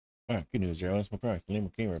Alright, good news, everyone. It's my product.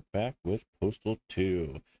 We're back with Postal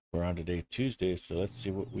 2. We're on today, Tuesday, so let's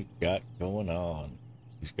see what we got going on.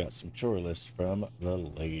 He's got some chore lists from the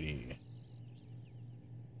lady.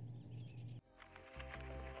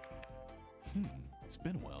 It's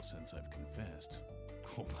been a while since I've confessed.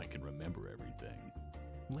 Hope I can remember everything.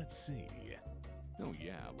 Let's see. Oh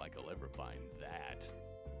yeah, like I'll ever find that.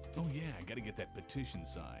 Oh yeah, I gotta get that petition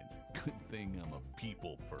signed. Good thing I'm a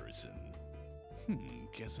people person.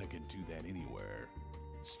 Guess I can do that anywhere.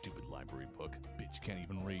 Stupid library book. Bitch can't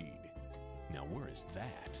even read. Now where is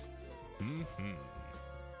that? Ooh,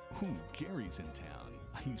 Gary's in town.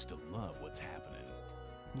 I used to love what's happening.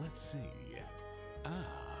 Let's see. I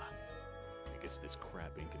guess this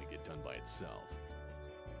crap ain't gonna get done by itself.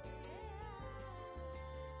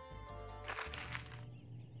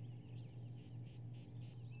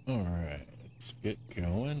 Alright, let's get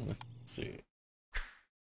going. Let's see.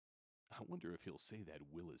 I wonder if he'll say that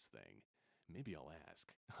Willis thing. Maybe I'll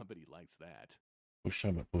ask. I bet he likes that. What's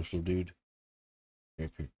talking about, Postal Dude?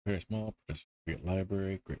 Very small, great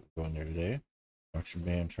library. Great, we're going there today. Auction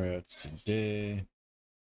band tryouts today.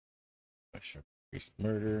 I sure recent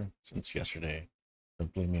murder since yesterday.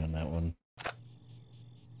 Don't blame me on that one.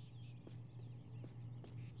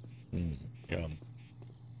 Yum.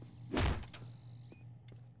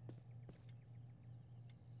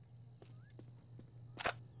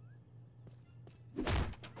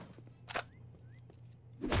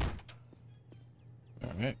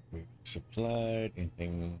 Alright, we supplied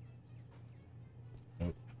anything.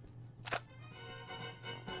 Nope.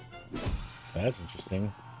 That's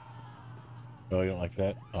interesting. Oh, you don't like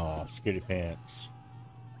that? Aw, skitty pants.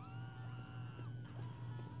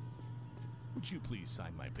 Would you please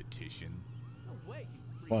sign my petition? No way,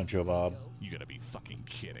 you Come on, Joe Bob. You gotta be fucking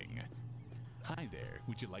kidding. Hi there,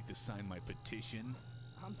 would you like to sign my petition?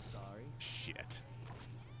 I'm sorry. Shit.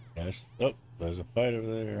 Yes. Oh, there's a fight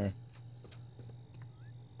over there.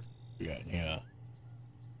 We got, yeah.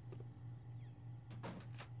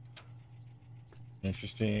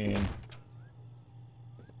 Interesting.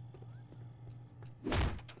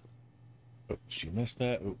 Oh, she missed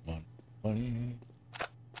that. Oh, 120.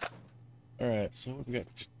 Alright, so what we got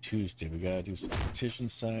Tuesday? We gotta do some petition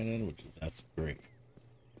signing, which is, that's great.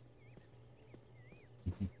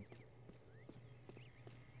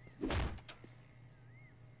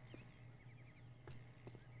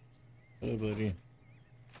 Hello, buddy.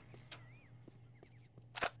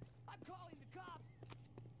 I'm calling the cops.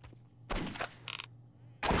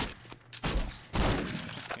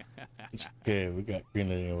 It's okay, we got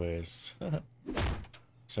green anyways.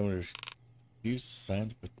 Someone refused to sign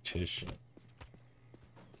the petition.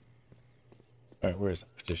 Alright, where's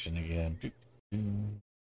that petition again?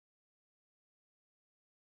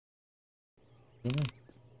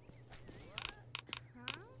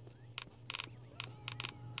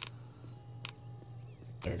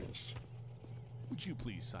 There it is. Would you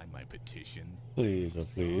please sign my petition? Please, oh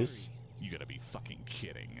please. Sorry. You gotta be fucking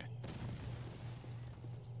kidding.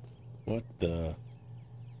 What the?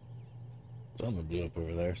 Something blew up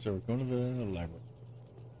over there, so we're going to the library.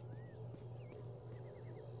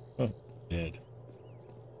 Oh, dead.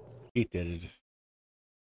 He did it.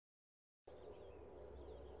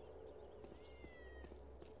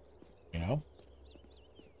 You know?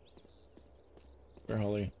 Where,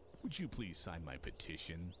 Holly? Would you please sign my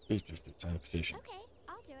petition? Please sign the petition. Okay,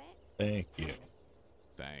 I'll do it. Thank you.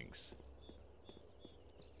 Thanks.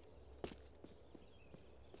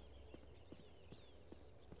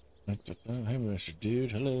 Hey, Mr.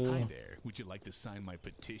 Dude. Hello. Hi there. Would you like to sign my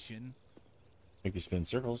petition? Make you spin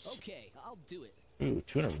circles. Okay, I'll do it. Ooh,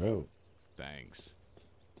 2 in a row. Thanks.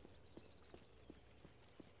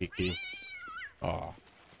 Kiki. Aw.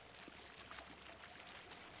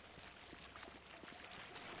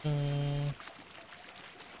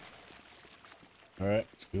 Alright,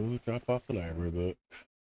 let's go drop off the library book.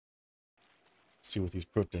 Let's see what these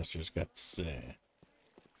protesters got to say.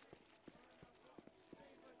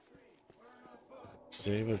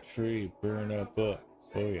 Save a tree, burn a book.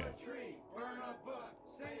 Oh yeah.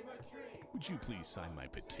 Would you please sign my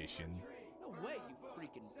petition? No way, you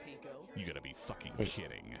freaking pinko. You gotta be fucking Wait.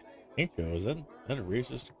 kidding. Inko, is that a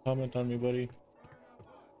racist comment on me, buddy?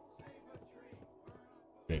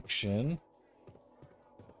 Fiction.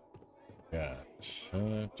 Got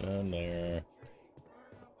down there.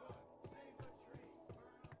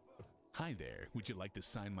 Hi there. Would you like to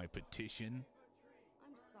sign my petition?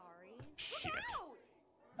 I'm sorry. Shit.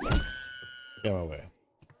 Get my way.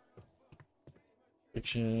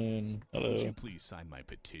 Fiction. Hello. Would you please sign my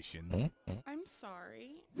petition? I'm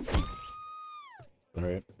sorry.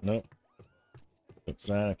 Alright, nope.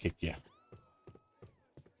 Sign, I'll kick ya.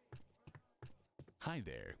 Hi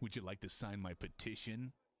there, would you like to sign my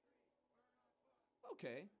petition?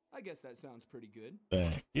 Okay, I guess that sounds pretty good.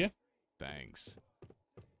 Thank you. Thanks.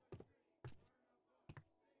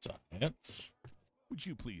 Science. Would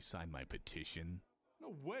you please sign my petition?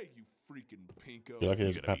 No way, you freaking pinko. You're lucky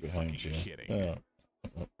You there's a gotta cop be behind fucking you. kidding.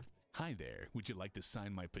 Oh. Hi there, would you like to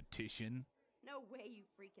sign my petition? No way, you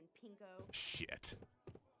freaking pinko. Shit.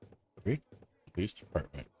 Great police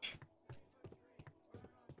department.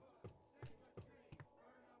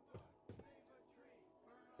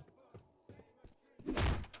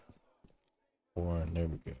 There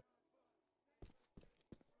we go.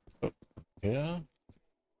 Oh, yeah.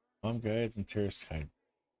 Mom guides and terrorist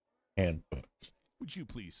handbooks. Would you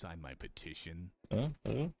please sign my petition?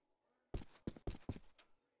 Hello?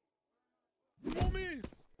 Mommy!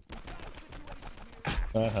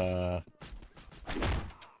 Uh-huh.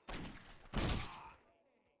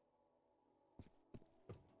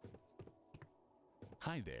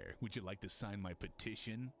 Hi there, would you like to sign my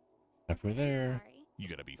petition? Halfway there. Sorry. You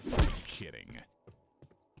gotta be fucking kidding.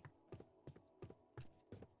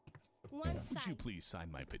 One Would you side. please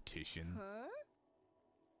sign my petition? Huh?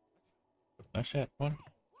 Nice hat one.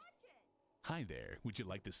 Hi there, would you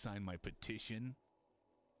like to sign my petition?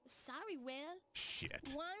 Sorry, Will.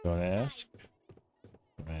 Shit. One Don't side. ask.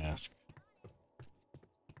 Don't ask.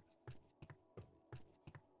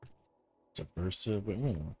 It's a versa. Wait, we're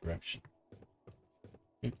in the wrong direction.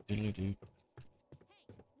 Doodly-doo.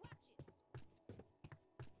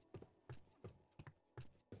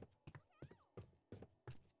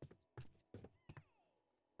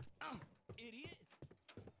 Idiot.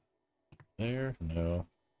 There? No.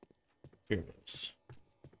 Here it is.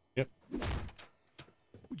 Yep.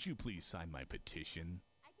 Would you please sign my petition?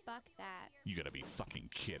 Fuck that. You gotta be fucking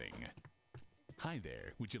kidding. Hi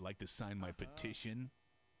there, would you like to sign my petition?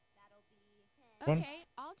 One. Okay,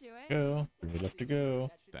 I'll do it. Go. 3 left to go.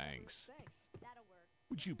 Thanks. That'll work.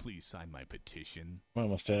 Would you please sign my petition? Come on,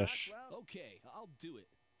 mustache. Okay, I'll do it.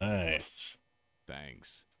 Nice.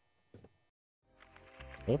 Thanks.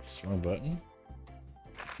 Oops, wrong button.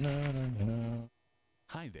 No.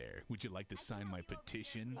 Hi there, would you like to sign my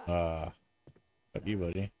petition? Fuck you,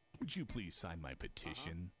 buddy. Would you please sign my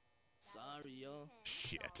petition? Sorry, yo.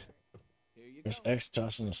 Shit. Here you There's go. X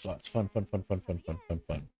tossing the slots. Fun.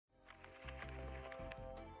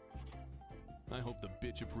 I hope the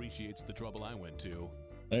bitch appreciates the trouble I went to.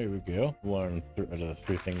 There we go. 1 out of the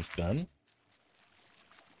 3 things done.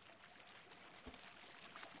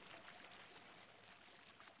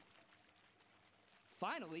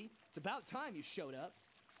 Finally, it's about time you showed up.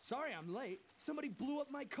 Sorry I'm late. Somebody blew up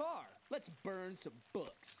my car. Let's burn some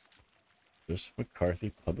books. Joseph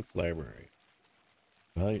McCarthy Public Library.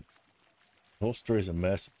 Right. The whole story's a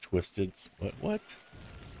mess of twisted. What?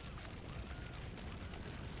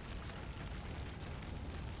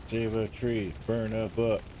 Save a tree, burn a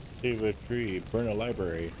book. Save a tree, burn a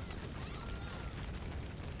library.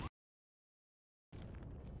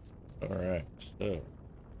 Alright, so.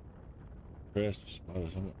 Press. Oh,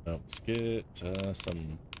 let's get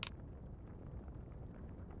some.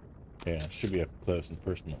 Yeah, should be up close and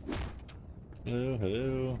personal.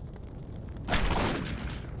 Hello.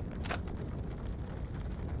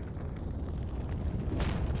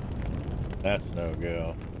 That's no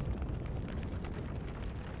go.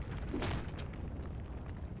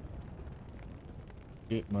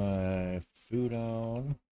 Get my food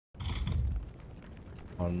on.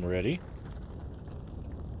 I'm ready.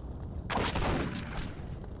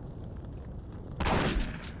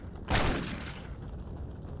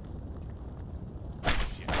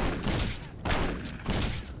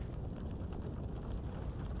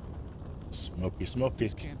 Smoky.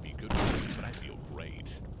 This can't be good for me, but I feel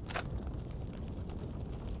great.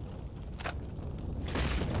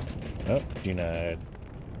 Oh, denied.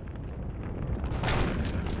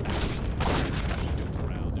 Don't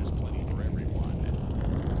crowd, there's plenty for everyone.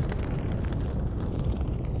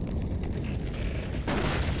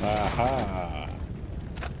 Aha!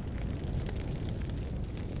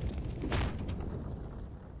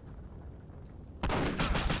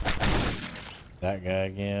 That guy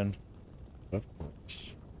again. Of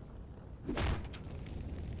course.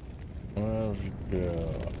 Where we go?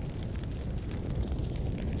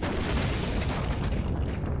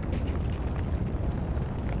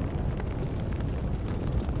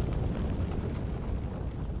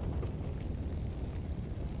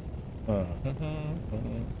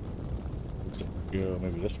 So go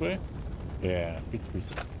maybe this way? Yeah,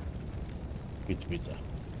 pizza. Pizza.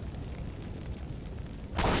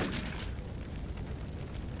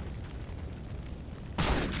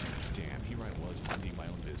 Damn, here I was minding my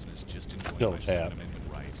own business, just enjoying Don't my tap. Second Amendment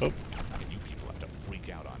rights. Oh. And you people have to freak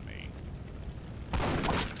out on me.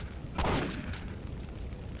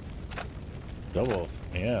 Double,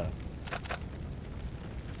 yeah.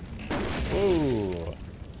 Whoa.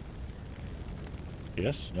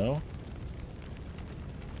 Yes, no.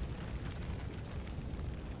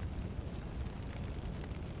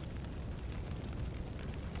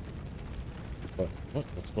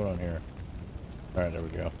 What's going on here? All right, there we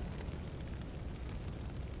go.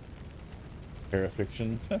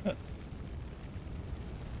 Parafiction.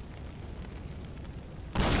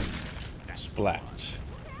 Splat.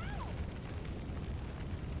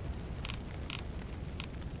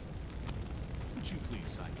 Would you please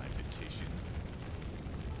sign my petition?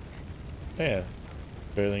 Yeah.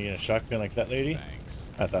 Better than getting a shotgun like that lady? Thanks.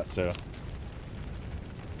 I thought so.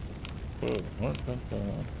 Whoa. What?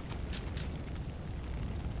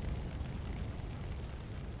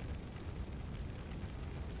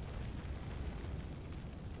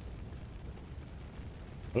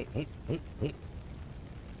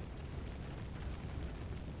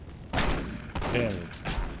 Damn it.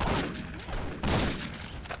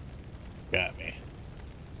 Got me.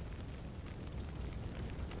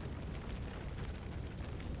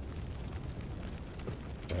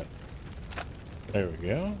 There we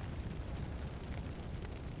go.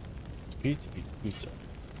 Pizza, pizza, pizza.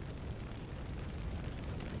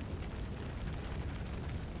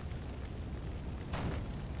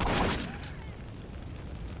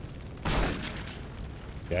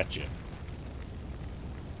 Gotcha.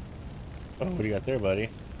 Oh, what do you got there, buddy?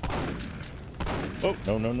 Oh,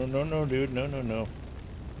 no, no, no, no, no, dude. No, no, no.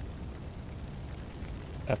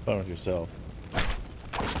 Have fun with yourself.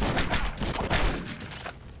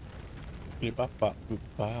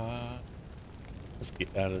 Let's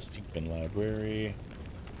get out of the stinking library.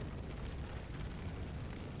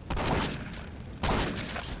 That's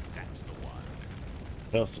the one.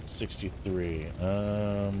 Else at 63.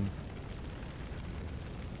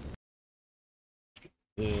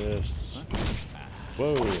 This.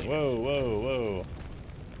 Whoa, whoa, whoa, whoa.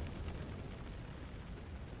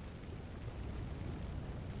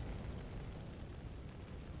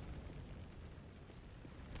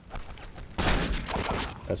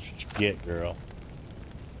 That's what you get, girl.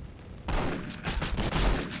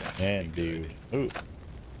 And dude. Ooh.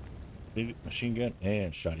 Machine gun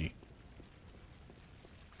and shotty.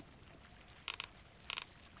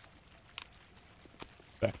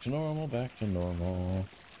 Back to normal, back to normal.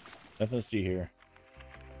 Nothing to see here.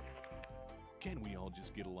 Can we all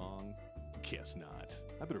just get along? Guess not.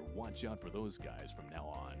 I better watch out for those guys from now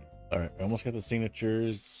on. Alright, we almost got the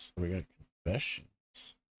signatures. We got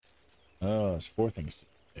confessions. Oh, there's 4 things.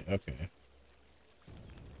 Okay.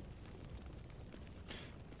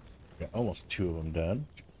 Got almost 2 of them done.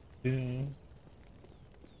 Yeah.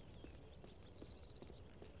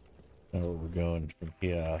 Now where we're going from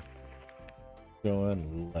here.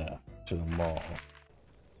 Going left to the mall.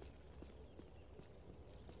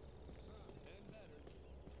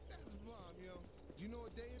 That's bomb, yo. Do you know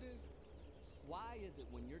what day it is? Why is it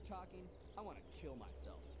when you're talking, I want to kill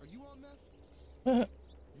myself? Are you on meth?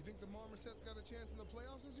 You think the Marmosets got a chance in the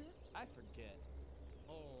playoffs this year? I forget.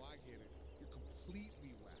 Oh, I get it. You're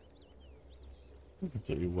completely whack.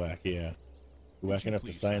 Completely whack, yeah. Would Whack you enough to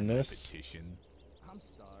please sign my this? petition? I'm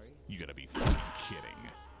sorry. You gotta be fucking kidding.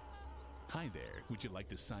 Hi there. Would you like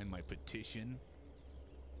to sign my petition?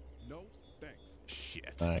 No, thanks.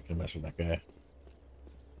 Shit. I can mess with that guy.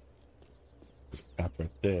 There's a cop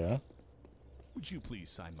right there. Would you please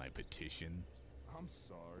sign my petition? I'm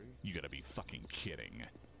sorry. You gotta be fucking kidding.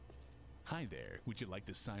 Hi there. Would you like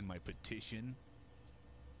to sign my petition?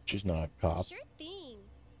 She's not a cop. Sure thing.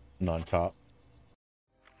 Non-cop.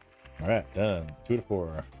 Alright, done. 2 to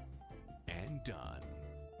 4. And done.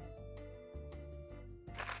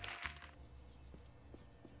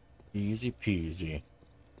 Easy peasy.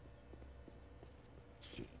 Let's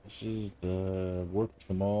see. This is the work to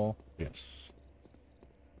the mall. Yes.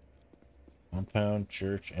 Compound,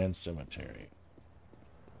 church, and cemetery.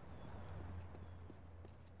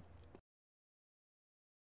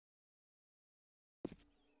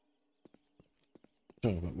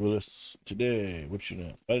 Talking about Willis today. What you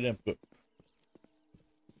know? Buy that book.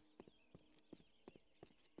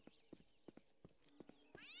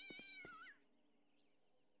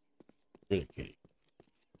 Really, kitty.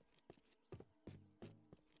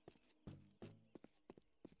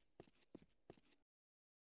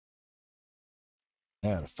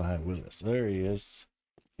 Now to find Willis. There he is.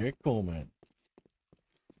 Gary Coleman.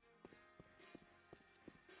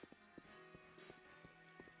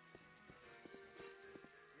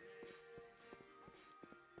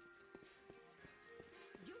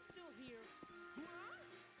 You're still here.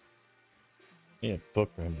 Need a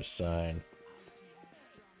book for him to sign.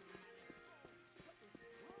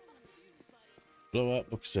 Blow up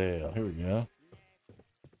book sale. Here we go.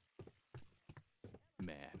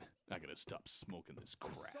 Man, I gotta stop smoking this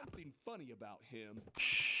crap. Something funny about him.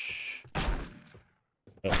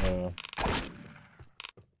 Uh-oh.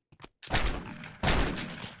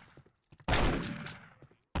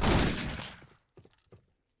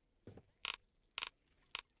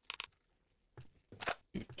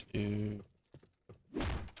 Do. Get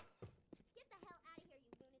the hell out of here,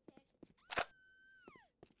 you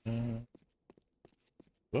lunatic.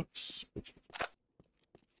 Books. Books.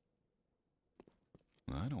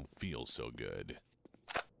 I don't feel so good.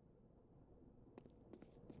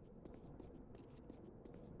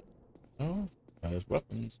 Oh, there's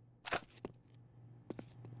weapons.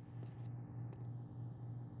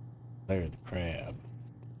 There, the crab.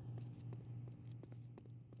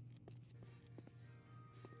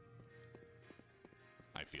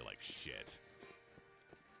 I feel like shit.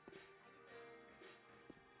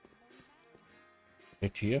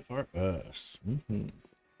 ATFRS. Mm-hmm.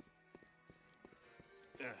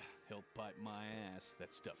 Ugh, help bite my ass.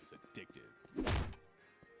 That stuff is addictive.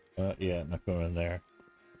 Yeah, not going in there.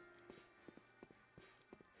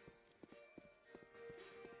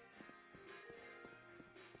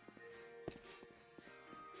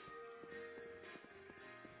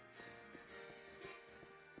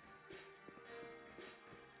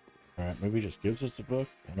 Alright, maybe he just gives us the book?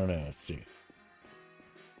 I don't know, let's see.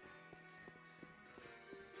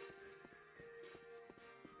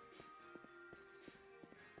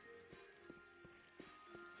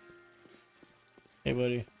 Hey,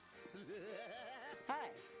 buddy. Hi.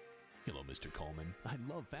 Hello, Mr. Coleman. I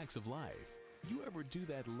love facts of life. You ever do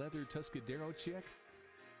that leather Tuscadero chick?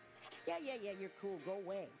 Yeah, you're cool. Go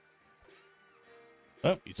away.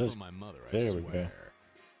 Oh, It's says, for my mother, I there we swear.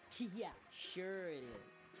 Yeah, sure it is.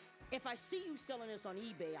 If I see you selling this on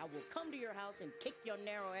eBay, I will come to your house and kick your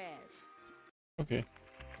narrow ass. okay.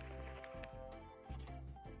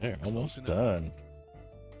 There, almost enough. done.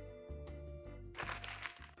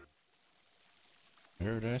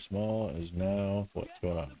 Paradise Mall is now... What's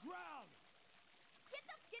going on?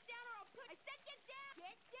 Get down or I'll put. I said get down.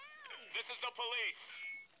 Get down. This is the police.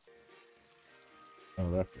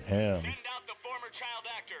 Oh, after him. Send out the former child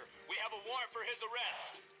actor. We have a warrant for his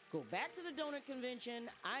arrest. Go back to the donut convention.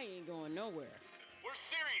 I ain't going nowhere. We're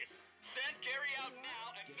serious. Send Gary out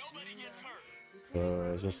now and nobody gets hurt.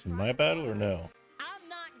 Is this my battle or no? I'm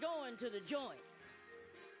not going to the joint.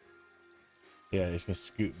 Yeah, he's gonna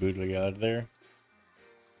scoot Boodly out of there.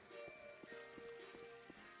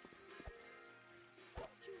 Don't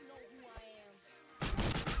you know who I am?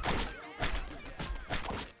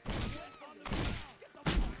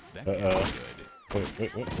 That Uh-oh. can't be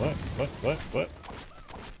good. Wait, what?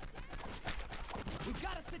 We've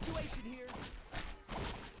got a situation here.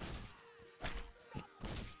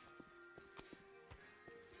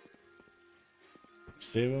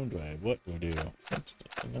 Save him? What do I do?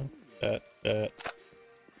 That.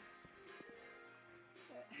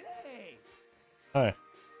 Hey.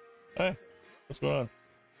 Hi. What's going on?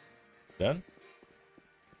 Done?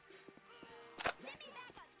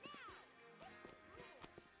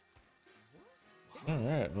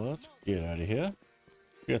 Alright, well, let's get out of here.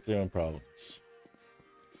 We got their own problems.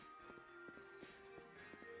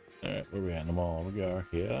 Alright, where we at in the mall? We are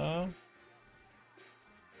here.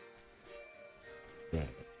 Right.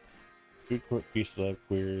 Food court, peace, love,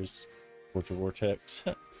 queers, torture vortex.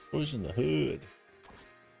 Who's in the hood?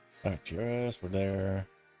 Alright, your ass, we're there.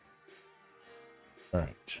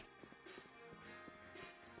 Alright.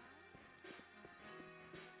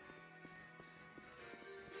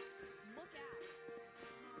 Look out.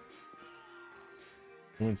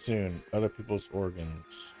 Coming soon. Other people's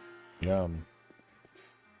organs. Yum.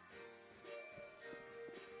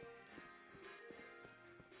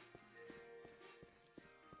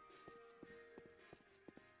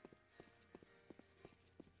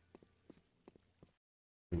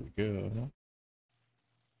 Here we go.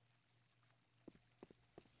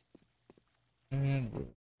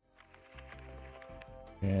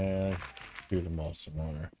 And do them all some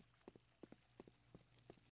more.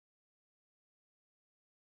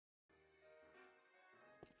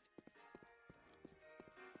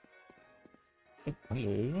 Oh,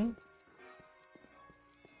 hello.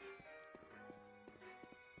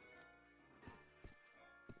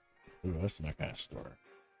 Ooh, that's my kind of store.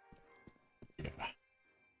 Yeah.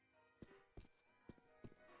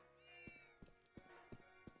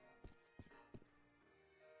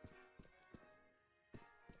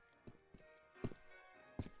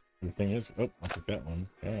 The thing is, oh, I'll take that one.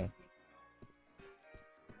 Yeah.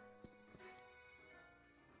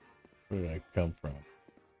 Where did I come from?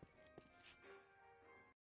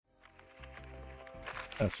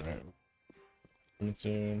 That's right. It's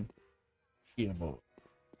in boat.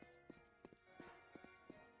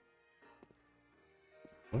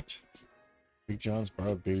 What? Big John's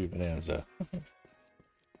borrowed baby bonanza.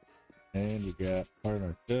 And you got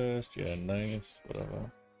partner dust. Yeah, nice.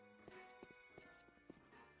 Whatever.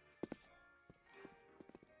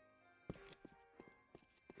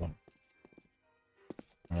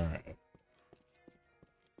 All right.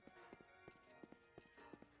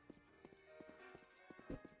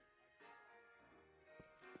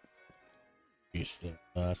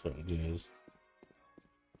 That's what it is.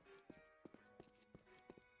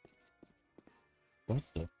 What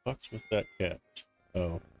the fuck's with that cat?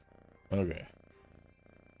 Oh, okay.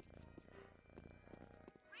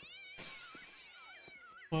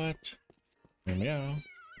 What? Meow.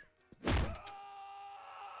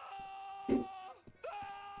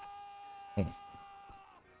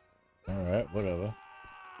 Alright, whatever.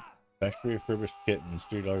 Factory refurbished kittens,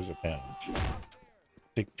 $3 a pound.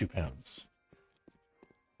 Take 2 pounds.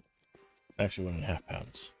 Actually, 1.5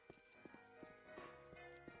 pounds.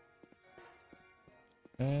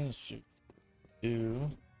 And let's see.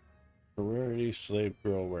 Do Rarity Slave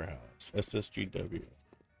Girl Warehouse. SSGW.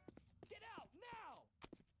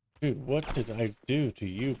 Dude, what did I do to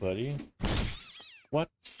you, buddy? What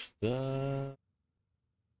the...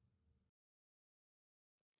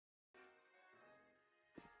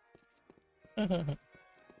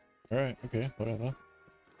 Alright, okay, whatever.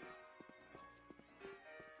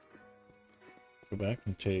 Go back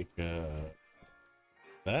and take,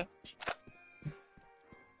 that.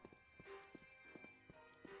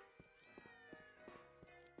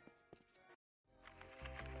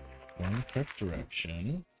 One correct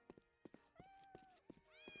direction.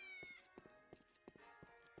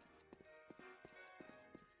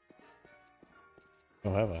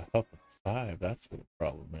 Oh, I have a help of 5. That's what the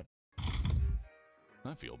problem is.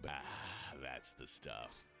 I feel bad. That's the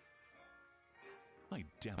stuff. I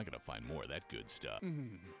gotta find more of that good stuff.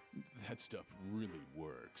 That stuff really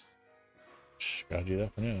works. Shh, gotta do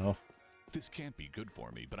that for now. This can't be good for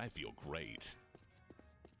me, but I feel great.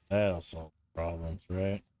 That'll solve problems,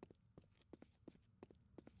 right?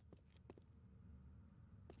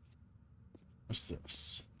 What's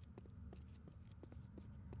this?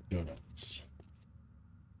 Donuts.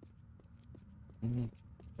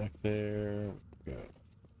 Back there. We go.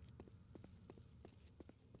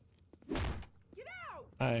 Get out!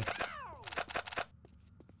 Hi.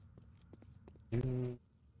 Ow!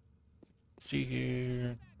 See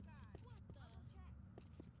here.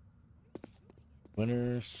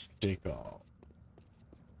 Winner stake all.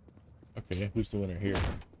 Okay, who's the winner here?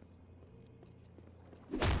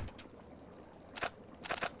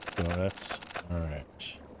 Donuts.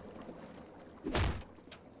 Alright.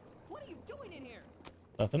 What are you doing in here?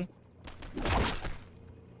 Nothing?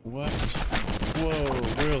 What?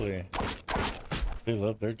 Whoa, really? They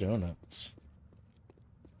love their donuts.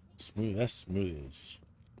 Smooth, that's smoothies.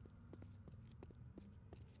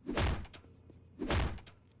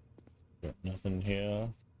 Got nothing here.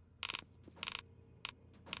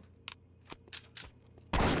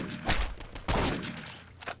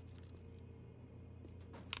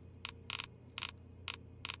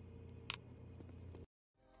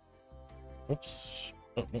 Oops.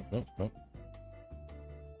 Oh, no, no, no.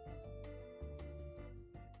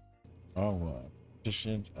 Wrong one.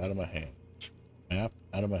 Petitions out of my hand. Map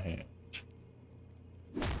out of my hand.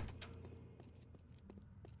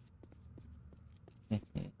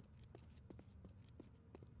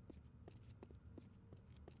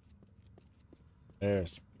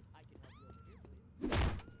 There's.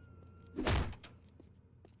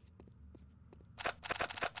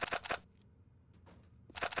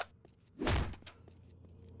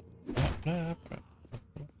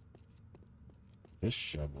 This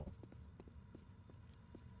shovel.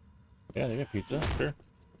 Yeah, they got pizza, sure.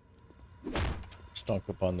 Stunk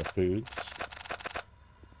up on the foods.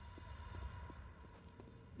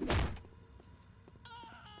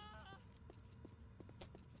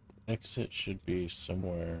 Exit should be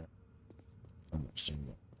somewhere. I'm missing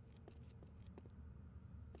one.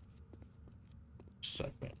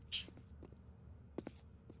 Second.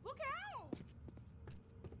 Look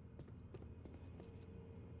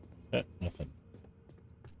out! Nothing.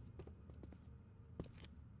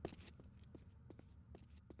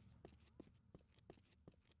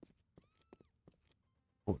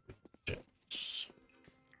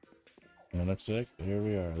 And that's it. There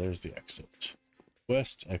we are. There's the exit.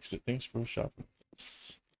 West exit. Thanks for shopping with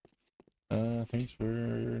us. Thanks for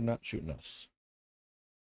not shooting us.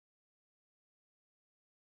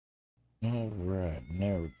 Alright,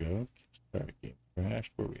 there we go. Start getting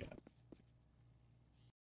crashed. Where we at?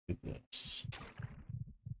 Look at this.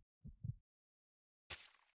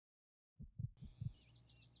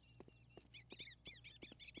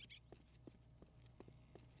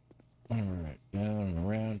 Alright, down and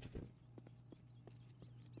around to the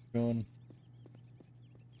going.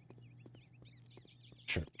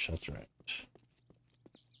 Church, that's right.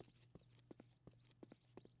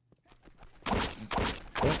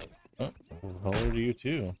 Oh, how old are you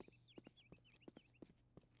too?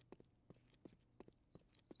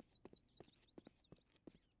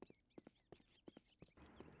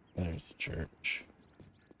 There's the church.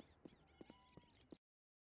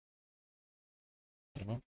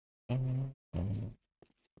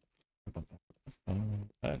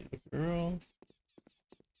 Hi, little girl.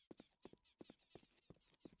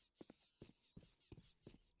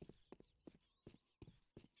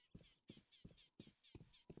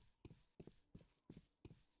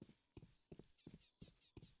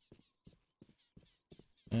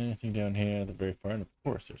 Anything down here at the very far end? Of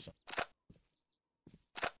course there's something.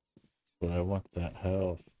 But I want that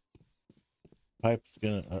health. Pipe's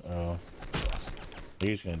gonna... Uh-oh.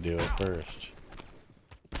 He's gonna do it first.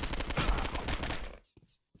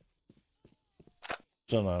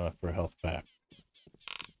 Still not enough for a health pack.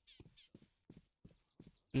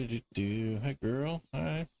 Hi, girl.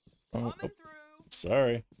 Hi. Oh, oh.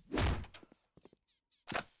 Sorry.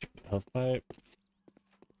 Check the health pipe.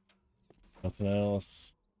 Nothing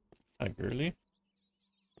else. Hi, girly.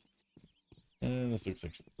 And this looks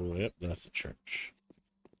like... Oh, yep, that's the church.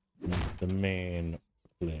 The main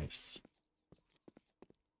place.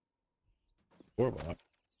 Boardwalk.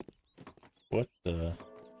 What the?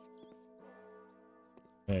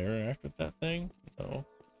 There after that thing? No.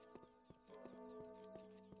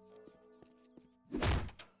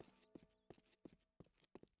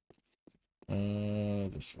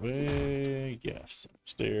 This way. Yes,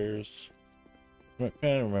 upstairs. I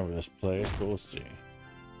kind of remember this place, but we'll see.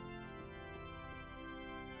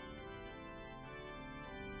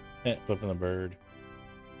 Flipping the bird.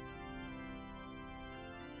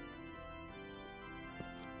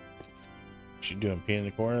 She doing pee in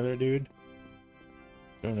the corner there, dude?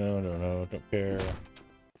 Don't know, don't care.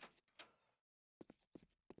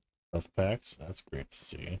 Health packs, that's great to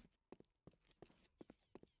see.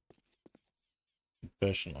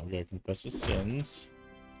 Confession, I'm gonna confess his sins.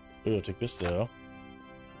 Ooh, I'll take this though.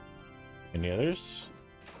 Any others?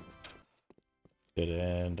 Dead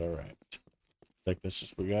end, alright. Like that's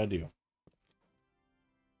just what we gotta do.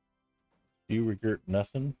 You regret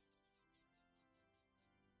nothing?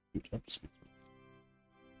 Oops.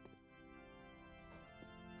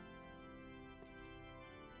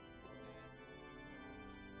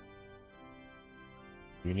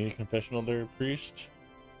 You need a confessional there, priest?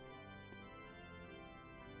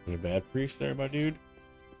 You a bad priest there, my dude?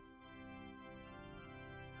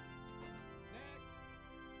 Next.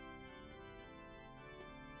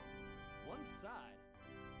 One side.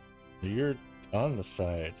 You're on the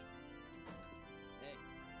side.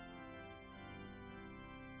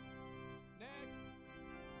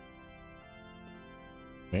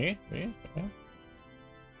 Hey. Next. Me? Okay.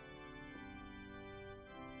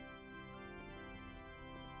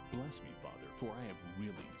 Bless me, Father, for I have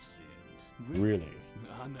really sinned. Really?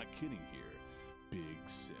 I'm not kidding here. Big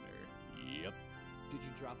sinner. Yep. Did you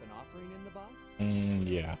drop an offering in the box?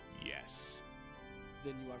 Yeah. Yes.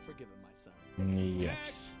 Then you are forgiven, my son.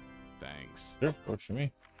 Yes. Thanks. Sure, works for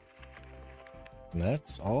me. And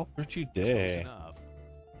that's all for Close today. enough.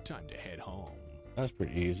 Time to head home. That's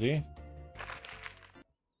pretty easy.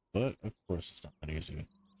 But, of course, it's not that easy.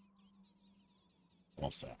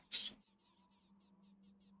 All sacks.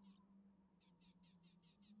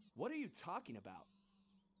 What are you talking about?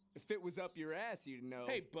 If it was up your ass, you'd know.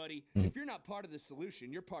 Hey, buddy, Hmm. if you're not part of the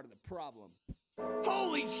solution, you're part of the problem.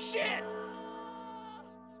 Holy shit!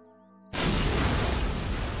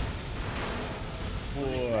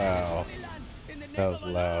 Wow. That was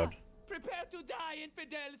loud. Prepare to die,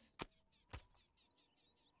 infidels!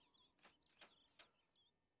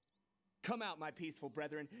 Come out, my peaceful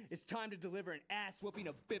brethren. It's time to deliver an ass-whooping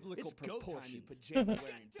of biblical proportions.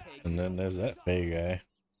 Pajama-wearing pagan. And then there's that Fey guy.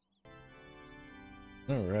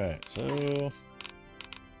 Alright, so...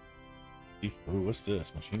 Ooh, what's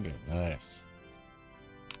this? Machine gun. Nice.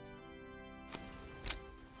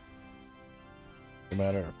 No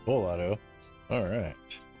matter, full auto.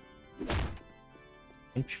 Alright.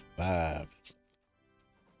 MP5.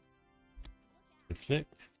 Click.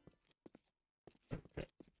 Okay.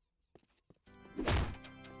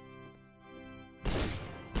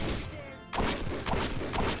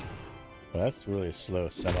 Well, that's really a slow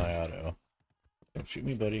semi-auto. Don't shoot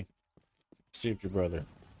me, buddy. Saved your brother.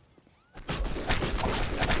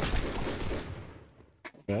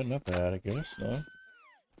 Bad, not bad, I guess, no?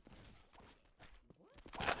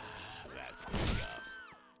 That's the stuff.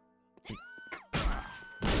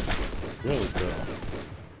 Really, girl.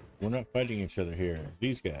 We're not fighting each other here.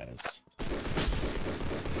 These guys.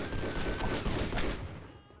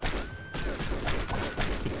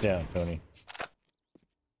 Get down, Tony.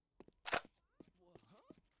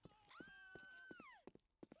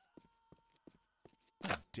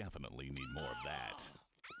 I definitely need more of that.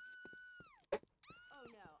 Oh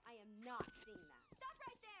no, I am not seeing that. Stop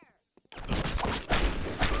right there!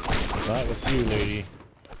 Not with you, lady.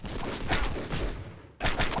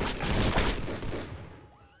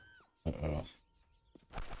 Uh-oh.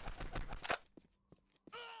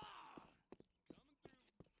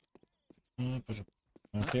 But I think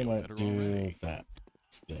I feel might better do already. that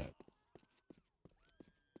instead.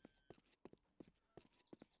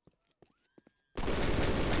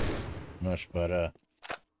 Much better.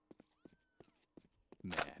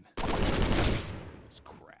 Man, smoking this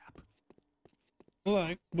crap.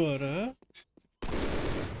 Like butter.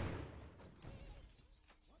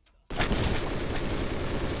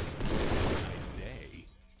 Nice day.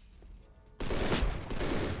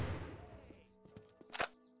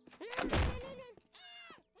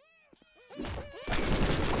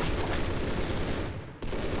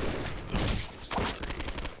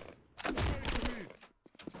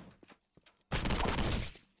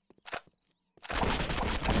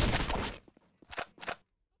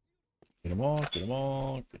 Get them all, get them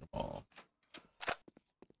all, get them all.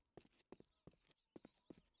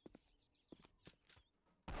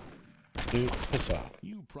 Dude, piss off.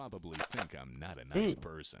 You probably think I'm not a nice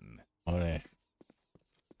person. On it.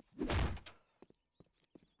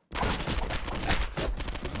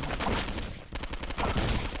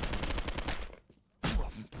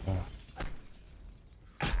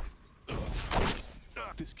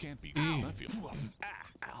 This can't be good. I feel.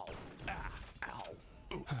 Ow. Ow.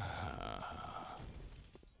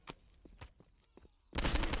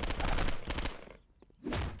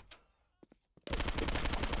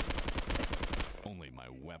 Only my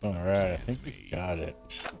weapon. All right, I understands think we me. got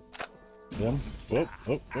it. Them. Whoop,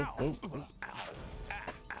 whoop, whoop, whoop.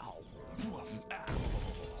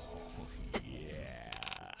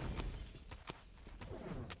 Yeah.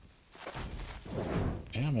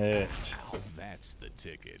 Damn it. Ow, that's the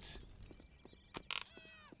ticket.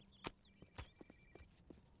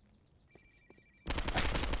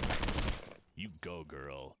 You go,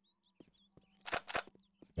 girl.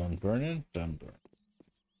 Done burning, done burning.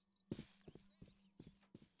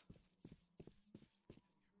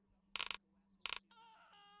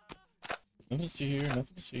 Nothing to see here,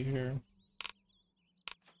 nothing to see here.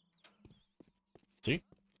 See?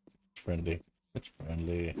 It's friendly. It's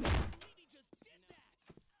friendly.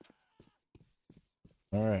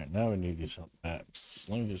 Alright, now we need these health packs. As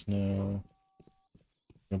long as there's no...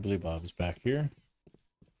 I believe Bob is back here.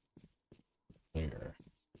 There.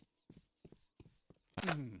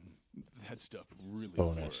 That stuff really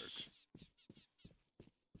Bonus.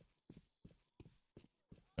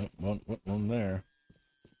 works. Oh, one there.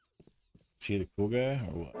 Is he the cool guy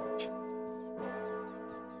or what?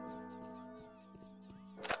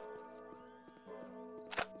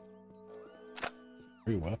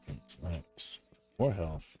 3 weapons, nice. More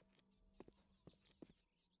health.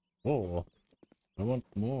 Whoa. I want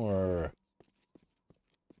more.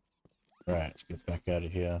 Alright, let's get back out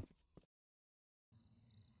of here.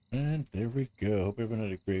 And there we go. Hope everyone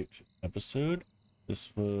had a great episode.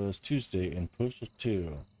 This was Tuesday in Postal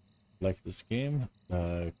 2. Like this game,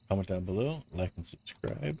 comment down below, like and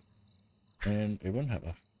subscribe. And everyone have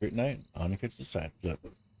a great night. On to catch the side flip.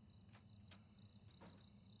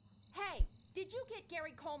 Hey, did you get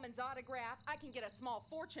Gary Coleman's autograph? I can get a small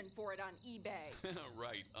fortune for it on eBay.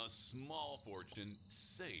 Right, a small fortune.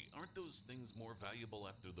 Say, aren't those things more valuable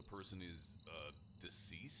after the person is,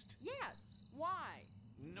 deceased? Yes, why?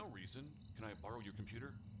 No reason. Can I borrow your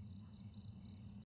computer?